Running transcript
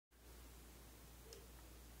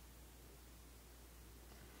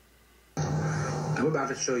I'm about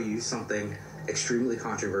to show you something extremely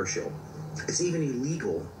controversial. It's even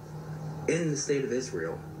illegal in the state of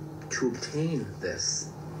Israel to obtain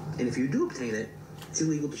this. And if you do obtain it, it's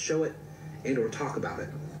illegal to show it and or talk about it.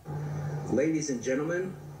 Ladies and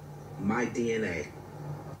gentlemen, my DNA.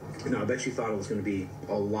 Now, I bet you thought it was going to be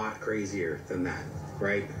a lot crazier than that,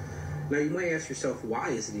 right? Now, you might ask yourself, why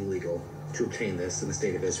is it illegal to obtain this in the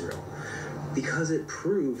state of Israel? Because it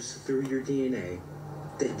proves through your DNA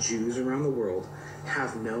that Jews around the world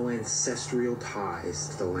have no ancestral ties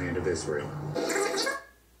to the land of Israel. Ladies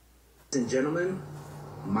and gentlemen,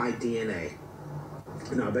 my DNA.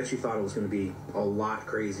 Now, I bet you thought it was going to be a lot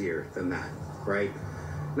crazier than that, right?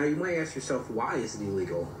 Now, you might ask yourself, why is it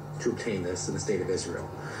illegal to obtain this in the state of Israel?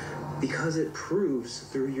 Because it proves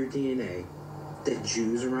through your DNA that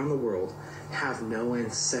Jews around the world have no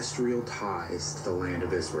ancestral ties to the land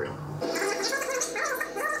of Israel.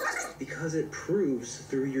 Because it proves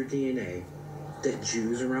through your DNA that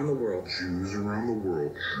Jews around the world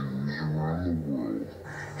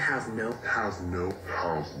have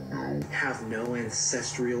no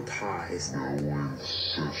ancestral ties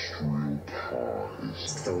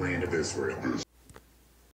to the land of Israel.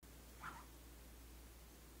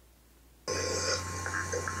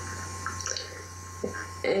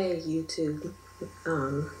 Hey YouTube,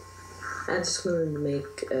 I just wanted to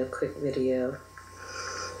make a quick video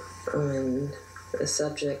on a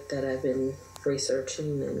subject that I've been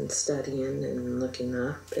researching and studying and looking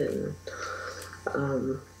up, and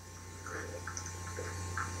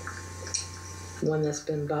one that's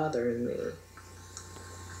been bothering me,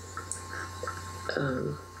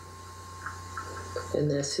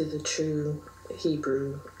 and that's who the true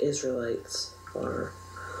Hebrew Israelites are.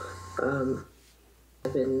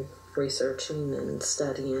 I've been researching and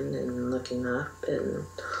studying and looking up, and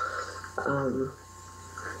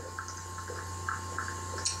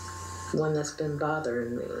one that's been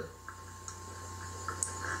bothering me,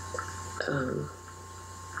 and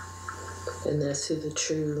that's who the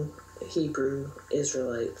true Hebrew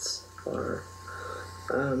Israelites are.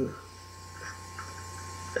 I'm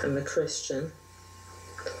a Christian.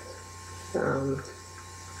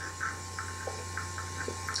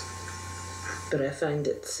 But I find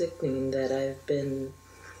it sickening that I've been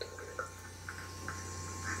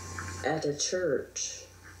at a church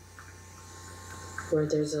where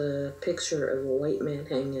there's a picture of a white man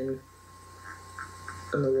hanging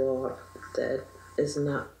on the wall that is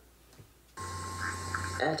not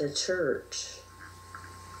at a church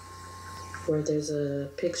where there's a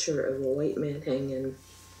picture of a white man hanging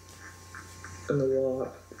on the wall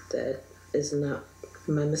that is not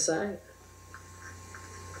my Messiah.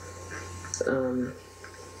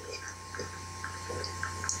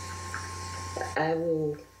 I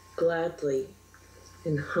will gladly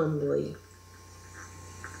and humbly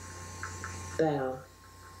bow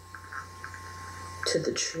to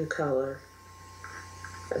the true color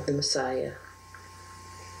of the Messiah.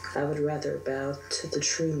 I would rather bow to the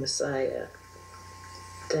true Messiah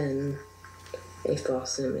than a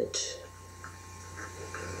false image.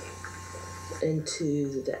 And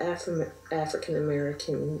to the African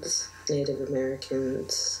Americans, Native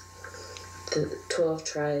Americans, the 12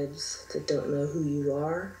 tribes that don't know who you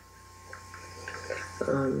are,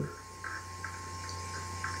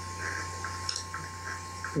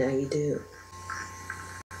 now you do.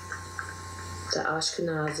 The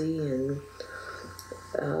Ashkenazi and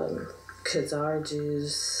Khazar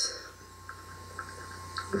Jews,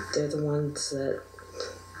 they're the ones that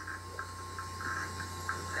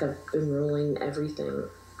have been ruling everything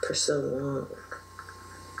for so long.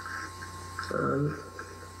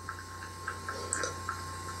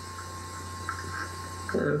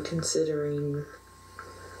 I'm considering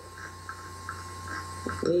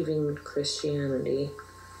leaving Christianity.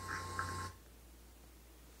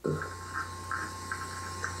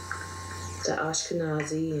 The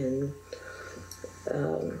Ashkenazi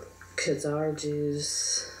and Khazar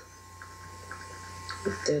Jews,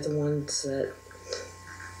 they're the ones that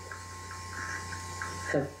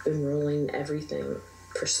have been ruling everything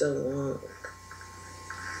for so long.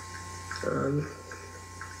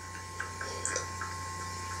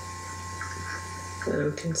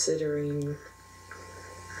 I'm considering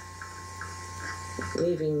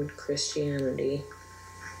leaving Christianity.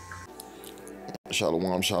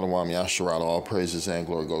 Shalom, shalom, Yasharat. All praises and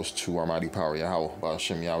glory goes to our mighty power, Yahweh,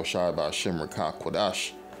 Ba'ashem Yahushai, Ba'ashem Rakah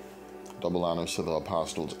Kodash. Double honors to the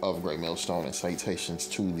apostles of Great Millstone and salutations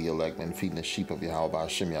to the elect men feeding the sheep of Yahweh,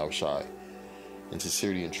 Ba'ashem Yahushai. In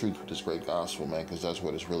sincerity and truth with this great gospel, man, because that's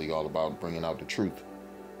what it's really all about, bringing out the truth,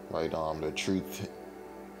 right? The truth,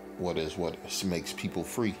 what makes people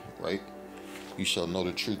free, right? You shall know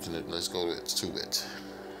the truth in it. Let's go to it.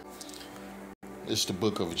 It's the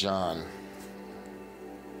book of John.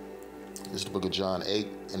 It's the book of John 8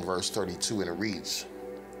 and verse 32, and it reads,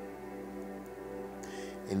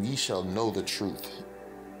 "And ye shall know the truth,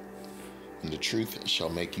 and the truth shall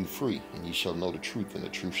make you free. And ye shall know the truth, and the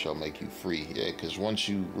truth shall make you free." Yeah, because once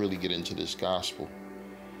you really get into this gospel,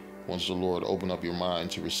 once the Lord open up your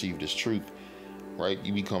mind to receive this truth, right,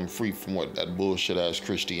 you become free from what? That bullshit-ass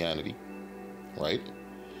Christianity, right?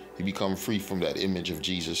 You become free from that image of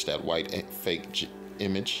Jesus, that white fake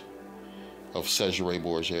image of Cesare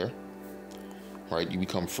Borgia, right? You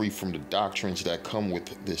become free from the doctrines that come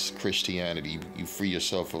with this Christianity. You free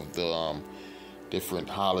yourself of the different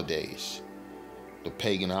holidays, the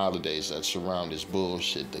pagan holidays that surround this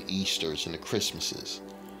bullshit, the Easters and the Christmases,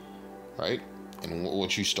 right? And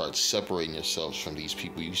once you start separating yourselves from these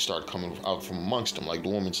people, you start coming out from amongst them. Like the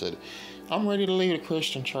woman said, "I'm ready to leave the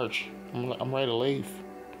Christian church. I'm ready to leave.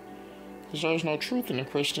 Because there's no truth in the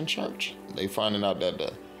Christian church." They finding out that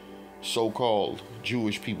the so-called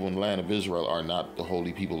Jewish people in the land of Israel are not the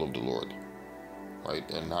holy people of the Lord, right?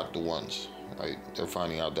 They're not the ones, right? They're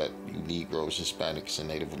finding out that you Negroes, Hispanics, and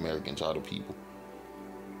Native Americans are the people,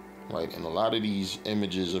 right? And a lot of these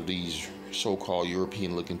images of these so-called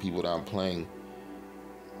European-looking people that I'm playing,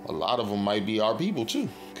 a lot of them might be our people too.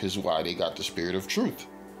 Because why? They got the spirit of truth.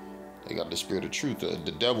 They got the spirit of truth.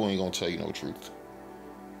 The devil ain't gonna tell you no truth.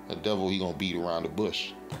 The devil, he gonna beat around the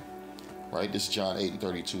bush. Right? This is John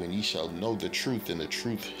 8:32. "And ye shall know the truth, and the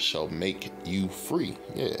truth shall make you free."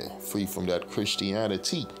 Yeah, free from that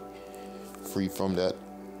Christianity. Free from that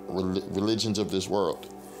religions of this world.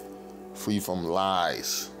 Free from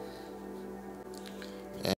lies.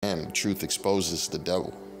 And truth exposes the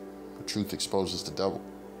devil. The truth exposes the devil.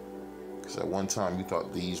 Because at one time you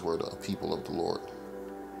thought these were the people of the Lord.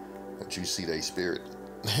 But you see their spirit.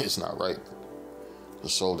 It's not right. The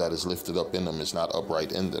soul that is lifted up in them is not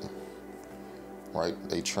upright in them. Right?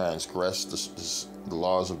 They transgress the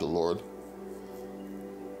laws of the Lord.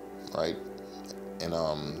 Right?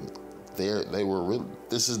 And they were really,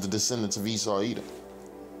 this is the descendants of Esau, Edom.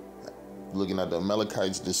 Looking at the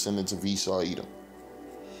Amalekites, descendants of Esau, Edom.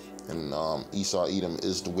 And Esau, Edom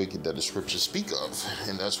is the wicked that the scriptures speak of.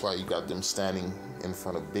 And that's why you got them standing in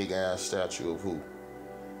front of big ass statue of who?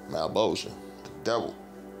 Malbosia, the devil.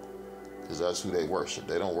 Because that's who they worship.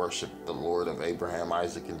 They don't worship the Lord of Abraham,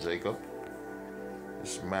 Isaac, and Jacob.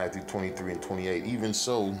 It's Matthew 23 and 28. "Even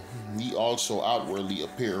so, ye also outwardly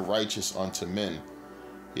appear righteous unto men."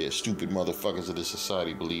 Yeah, stupid motherfuckers of this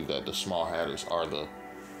society believe that the small hatters are the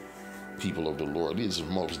people of the Lord. These are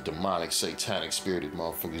the most demonic, satanic, spirited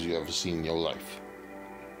motherfuckers you ever seen in your life.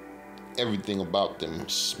 Everything about them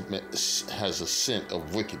has a scent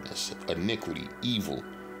of wickedness, iniquity, evil,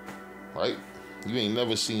 right? You ain't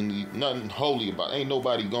never seen nothing holy about. Ain't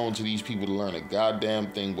nobody going to these people to learn a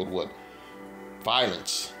goddamn thing but what?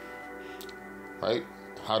 Violence, right?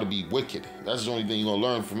 How to be wicked. That's the only thing you're gonna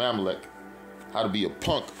learn from Amalek. How to be a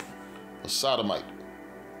punk, a sodomite,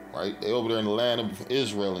 right? They over there in the land of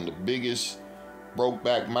Israel, and the biggest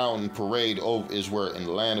Brokeback Mountain parade is where in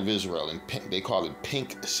the land of Israel, and they call it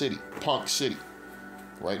Pink City, Punk City,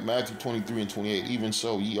 right? Matthew 23 and 28. "Even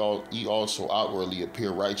so, ye also outwardly appear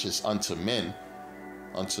righteous unto men,"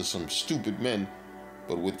 unto some stupid men,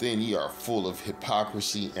 "but within ye are full of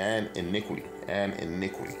hypocrisy and iniquity."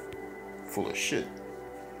 Full of shit.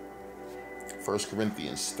 1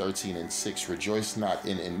 Corinthians 13 and 6. "Rejoice not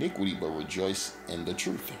in iniquity, but rejoice in the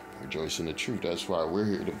truth." Rejoice in the truth. That's why we're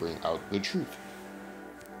here to bring out the truth.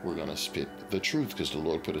 We're going to spit the truth because the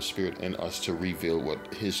Lord put a spirit in us to reveal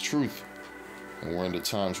what his truth. And we're in the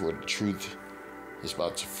times where the truth is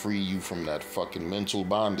about to free you from that fucking mental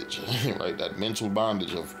bondage, right? That mental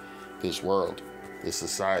bondage of this world, this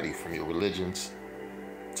society, from your religions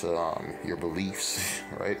to your beliefs,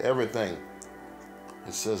 right? Everything.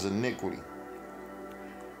 It says iniquity.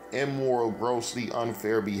 "Immoral, grossly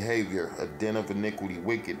unfair behavior, a den of iniquity,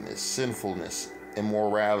 wickedness, sinfulness,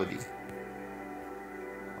 immorality."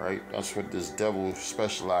 Right? That's what this devil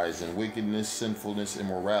specializes in. Wickedness, sinfulness,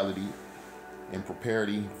 immorality,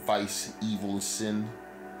 impropriety, vice, evil, sin,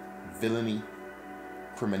 villainy,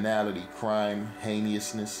 criminality, crime,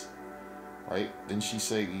 heinousness. Right? Didn't she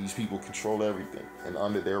say these people control everything? And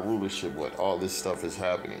under their rulership, what? All this stuff is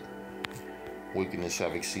happening. Wickedness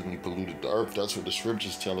have exceedingly polluted the earth. That's what the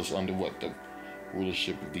scriptures tell us, under what? The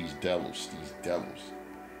rulership of these devils.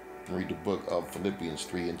 Read the book of Philippians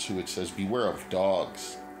 3 and 2. It says, "Beware of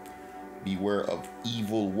dogs. Beware of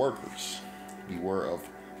evil workers. Beware of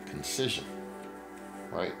concision."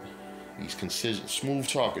 Right? These concision, smooth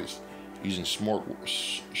talkers, using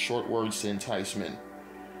short words to entice men.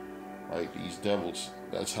 right? These devils,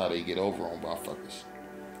 that's how they get over on motherfuckers,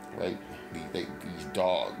 right? These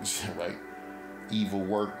dogs, right? Evil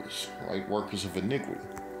workers, right? Workers of iniquity.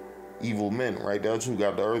 Evil men, right? That's who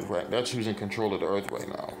got the earth right. That's who's in control of the earth right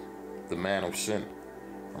now. The man of sin.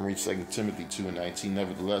 I'm reading 2 Timothy 2:19.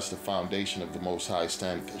 Nevertheless, the foundation of the Most High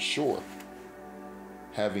standeth sure.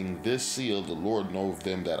 Having this seal, the Lord knoweth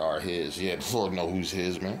them that are his. Yeah, the Lord know who's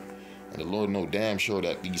his, man. And the Lord know damn sure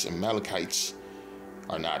that these Amalekites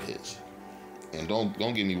are not his. And don't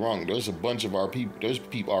get me wrong, there's a bunch of our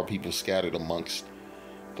people, our people scattered amongst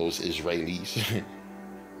those Israelis,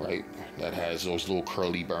 right? That has those little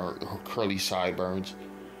curly sideburns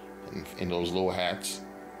and those little hats,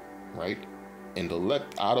 right? And the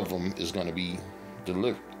elect out of them is going to be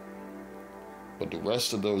delivered. But the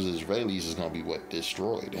rest of those Israelis is going to be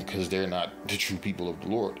destroyed, because they're not the true people of the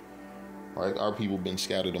Lord, right? Our people have been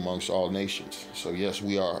scattered amongst all nations. So yes,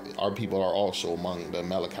 our people are also among the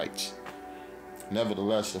Amalekites.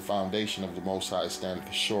 Nevertheless, the foundation of the Most High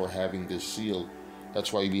standeth sure, having this seal.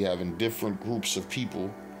 That's why you be having different groups of people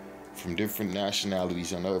from different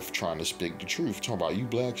nationalities on earth trying to speak the truth. Talking about, you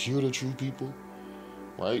blacks, you're the true people,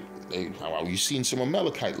 right? You seen some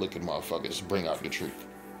Amalekite looking motherfuckers bring out the truth.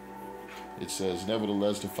 It says,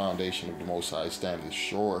 nevertheless, the foundation of the Most High standeth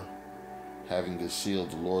sure, having this seal,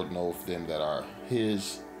 the Lord knoweth them that are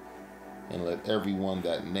his, and let everyone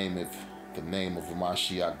that nameth the name of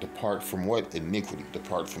Mashiach depart from what? Iniquity.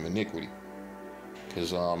 Depart from iniquity.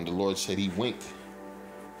 Because the Lord said he winked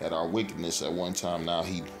at our wickedness at one time. Now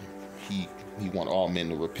he want all men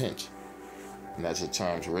to repent. And that's the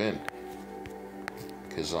times we're in.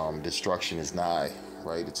 Because destruction is nigh,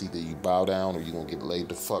 right? It's either you bow down or you're going to get laid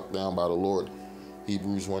the fuck down by the Lord.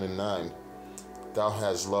 Hebrews 1:9. Thou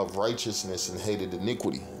hast loved righteousness and hated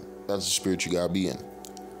iniquity. That's the spirit you got to be in.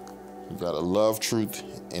 You got to love truth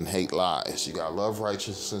and hate lies. You got to love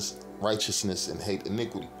righteousness and hate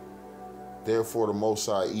iniquity. Therefore the Most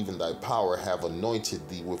High, even thy power, have anointed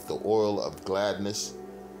thee with the oil of gladness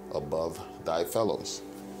above thy fellows.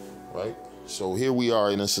 Right? So here we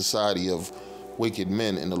are in a society of wicked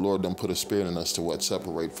men, and the Lord done put a spirit in us to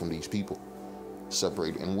separate from these people.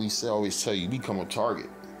 Separate. And we always tell you, become a target.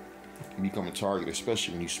 You become a target,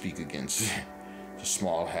 especially when you speak against the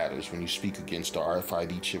small hatters, when you speak against the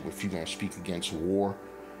RFID chip. If you're going to speak against war,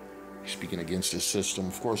 speaking against this system,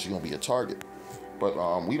 of course you're going to be a target. But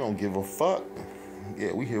we don't give a fuck.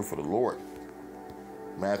 Yeah, we here for the Lord.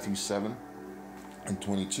 Matthew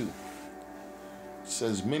 7:22. It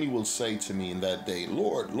says, many will say to me in that day,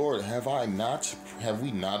 Lord, Lord, have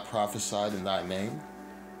we not prophesied in thy name?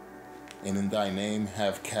 And in thy name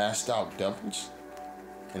have cast out devils?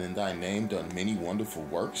 And in thy name done many wonderful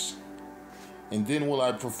works? And then will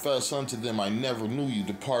I profess unto them, I never knew you.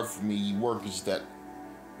 Depart from me, ye workers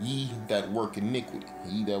ye that work iniquity.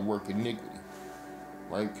 Ye that work iniquity.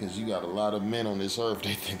 Right? Because you got a lot of men on this earth,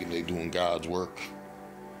 they thinking they doing God's work.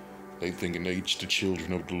 They thinking they the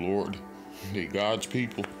children of the Lord. They God's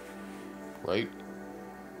people. Right?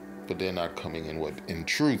 But they're not coming in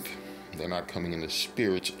truth. They're not coming in the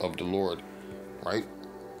spirit of the Lord. Right?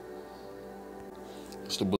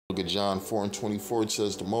 It's the book of John 4:24. It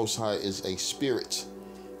says, the Most High is a spirit,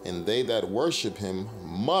 and they that worship him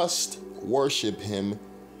must worship him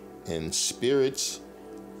in spirit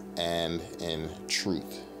and in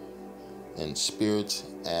truth. In spirit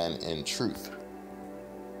and in truth.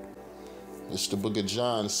 It's the book of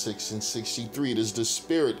John 6:63. It is the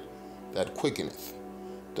spirit that quickeneth.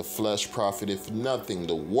 The flesh profiteth nothing.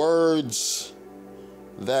 The words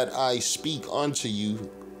that I speak unto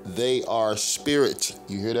you, they are spirit.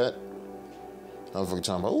 You hear that? I was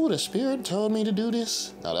talking about, oh, the spirit told me to do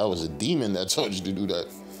this. Now that was a demon that told you to do that.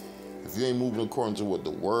 If you ain't moving according to what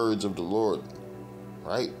the words of the Lord,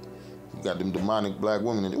 right? You got them demonic black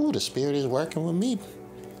women and, oh, the spirit is working with me.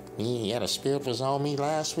 Yeah, the spirit was on me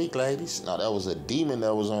last week, ladies. Now that was a demon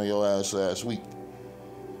that was on your ass last week.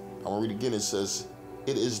 I'm gonna read again. It says,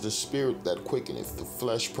 it is the spirit that quickeneth, the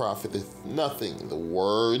flesh profiteth nothing. The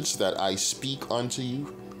words that I speak unto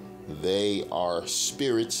you, they are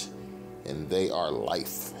spirit and they are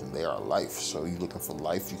life. And they are life. So you looking for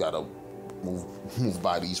life, you gotta move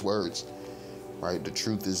by these words. Right? The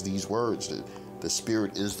truth is these words. The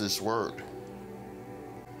spirit is this word.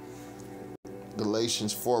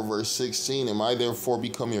 Galatians 4:16. Am I therefore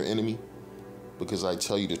become your enemy because I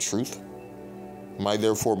tell you the truth? Am I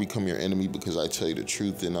therefore become your enemy because I tell you the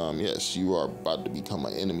truth? And yes, you are about to become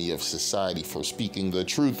an enemy of society for speaking the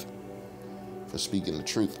truth. For speaking the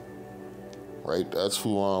truth. Right? That's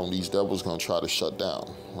who these devils gonna try to shut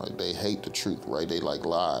down. Right? They hate the truth, right? They like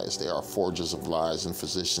lies. They are forgers of lies and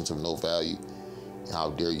physicians of no value. And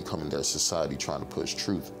how dare you come in their society trying to push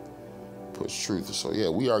truth? push truth. So yeah,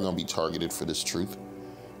 we are going to be targeted for this truth.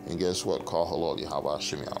 And guess what? Call halal Yahweh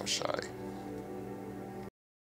Shem Yahushai.